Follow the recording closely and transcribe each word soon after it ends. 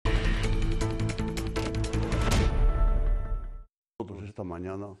esta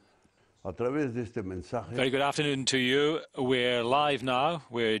mañana a través de este mensaje. Very good afternoon to you. We're live now.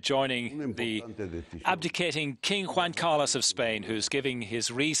 We're joining the abdicating King Juan Carlos of Spain, who's giving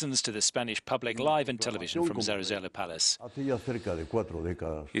his reasons to the Spanish public live on television from Zarazela Palace. Hace ya cerca de 4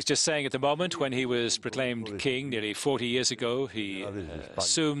 décadas. He's just saying at the moment, when he was proclaimed king nearly 40 years ago, he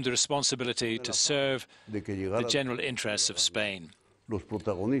assumed the responsibility to serve the general interests of Spain, Los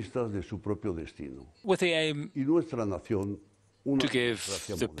protagonistas de su propio destino. with the aim Y nuestra nación una to give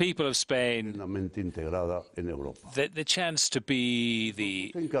democracia the people of Spain plenamente integrada en Europa. the chance to be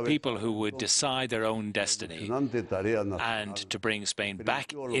the people who would decide their own destiny Impresionante tarea and nacional to bring Spain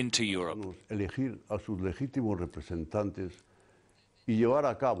back into Europe. elegir a sus legítimos representantes y llevar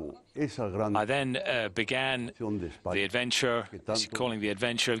a cabo esa gran I then began nación de España the adventure, as you're calling the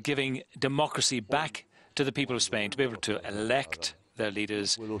adventure, of giving democracy back to the people of Spain, to be able to elect their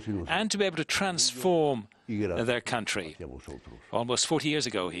leaders and to be able to transform their country. hacia vosotros. Almost 40 years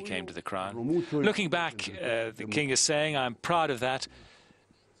ago, he came to the crown. Looking back, the king is saying, I'm proud of that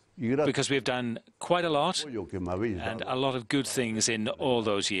Y gracias because we've done quite a lot al apoyo que me habéis and dado, a lot of good things in all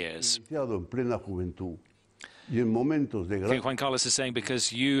those years. iniciado en plena juventud y en momentos de King gran Juan Carlos is saying,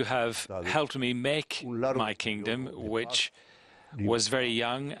 because you have helped me make my kingdom, which was very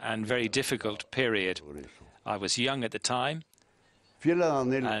young and very difficult period. I was young at the time, fiel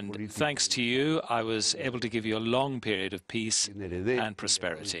anhelo and político thanks to you, I was able to give you a long period of peace que heredé and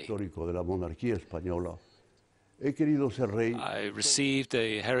prosperity. histórico de la monarquía española, he querido ser rey, I received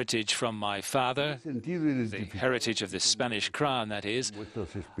the heritage from my father, sentido the identificar heritage of the Spanish crown, that is. vuestras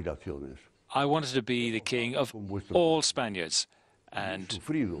aspiraciones. I wanted to be the king of all Spaniards and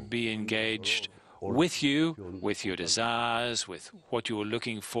Sufrido be engaged with you, with your desires, with what you were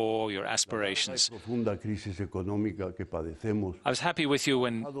looking for, your aspirations. profunda crisis económica que padecemos, I was happy with you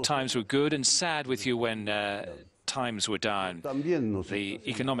when times were good and sad with you when times were down. también nos The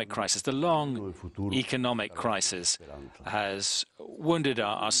economic crisis, the long economic crisis, has wounded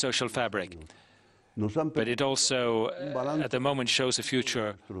our social fabric, nos han but it also, at the moment, shows a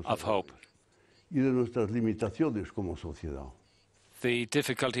future of hope. y de nuestras limitaciones como sociedad. The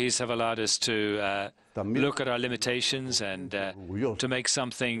difficulties have allowed us to look at our limitations and to make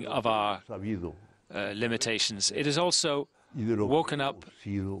something of our Sabido limitations. It has also y de lo woken que up hemos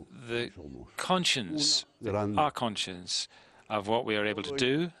sido y the somos. conscience, our conscience of what we are able to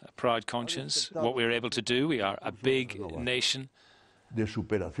do, a proud conscience, what we are able to do. We are a big nation. De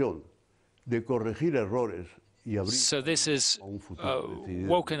superación, de corregir errores y abrir So this has a un futuro decidido.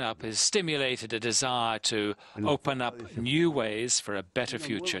 woken up, has stimulated a desire to open up new ways for a better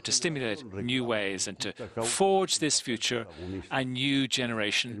future, to stimulate new ways and to forge this future. A new El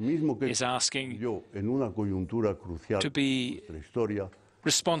generation mismo que is asking yo en una coyuntura crucial to be de nuestra historia,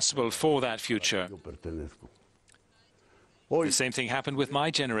 responsible for that future. yo pertenezco. Hoy, The same thing happened with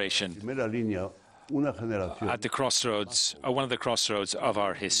my generation primera línea, una generación at the crossroads, or one of the crossroads of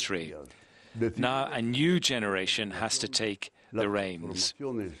our history. decide Now a new generation has to take the reins,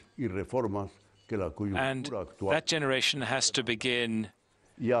 transformaciones y reformas que la and coyuntura actual that generation has to begin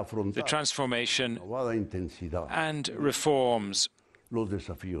y the afrontar transformation con renovada intensidad and reforms los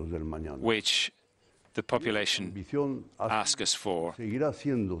desafíos del mañana. which the population Ambición ask us for, seguirá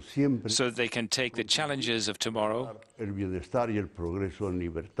siendo siempre so that they can take the challenges of tomorrow. el bienestar y el progreso en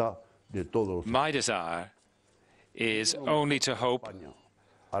libertad de todos My desire is only to hope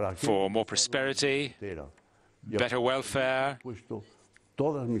a la for more prosperity, entera. better welfare. Puesto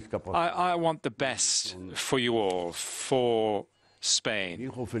todas mis capacidades. I want the best for you all, for Mi Spain.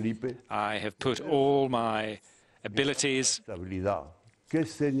 hijo Felipe, I have put all my abilities estabilidad, que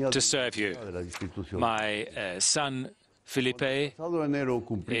es señal to serve you. de la institución. My son, Felipe, Pasado enero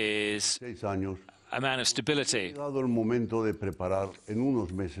cumplí is 6 años. a man of stability. Ha llegado el momento de preparar en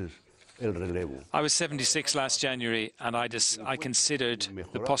unos meses el relevo. I was 76 last January, and I considered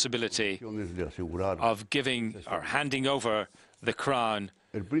the possibility Opciones de asegurar. of giving or handing over the crown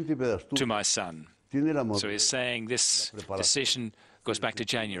El príncipe de to Asturias my son. tiene la So he's saying this decision goes back to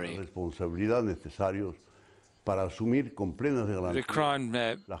January. responsabilidad necesarios para asumir con plenas The garantías Crown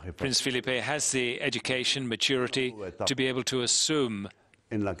Prince Felipe has the education, maturity to be able to assume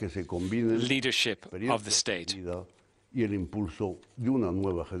en la que se combinen leadership of the experiencia state adquirida y el impulso de una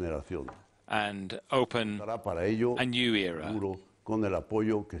nueva generación. and open Estará para ello a new era. seguro con el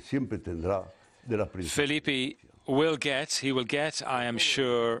apoyo que siempre tendrá de la princesa. Felipe he will get, I am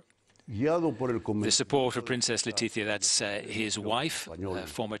sure, Guiado por el the support of Princess Letizia. That's his wife, a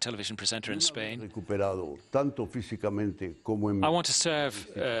former television presenter in Spain. recuperado tanto físicamente como en I want to serve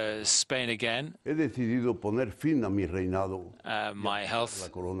Spain again. he decidido poner fin a mi reinado My la health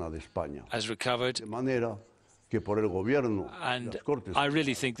corona de España. has recovered, De manera And I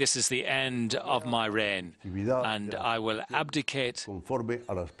really think this is the end of my reign, and I will abdicate.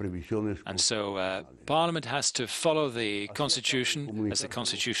 And so Parliament has to follow the Constitution. As the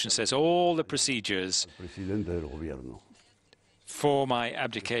Constitution says, all the procedures for my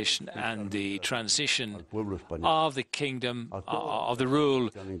abdication and the transition of the kingdom, of the rule,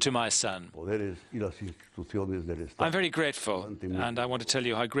 to my son. I'm very grateful, and I want to tell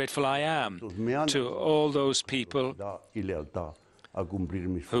you how grateful I am to all those people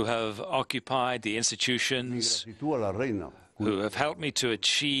who have occupied the institutions, who have helped me to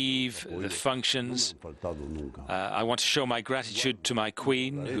achieve the functions. I want to show my gratitude to my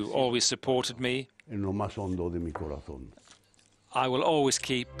Queen, who always supported me. I will always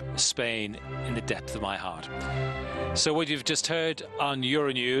keep Spain in the depth of my heart. So what you've just heard on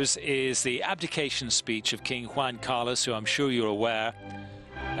Euronews is the abdication speech of King Juan Carlos, who I'm sure you're aware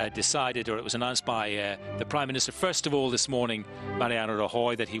decided, or it was announced by the Prime Minister first of all this morning, Mariano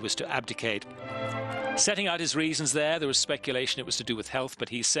Rajoy, that he was to abdicate. Setting out his reasons there was speculation it was to do with health, but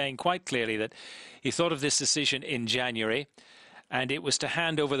he's saying quite clearly that he thought of this decision in January, and it was to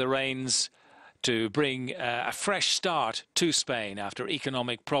hand over the reins to bring a fresh start to Spain after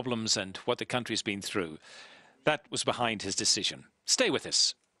economic problems and what the country's been through. That was behind his decision. Stay with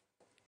us.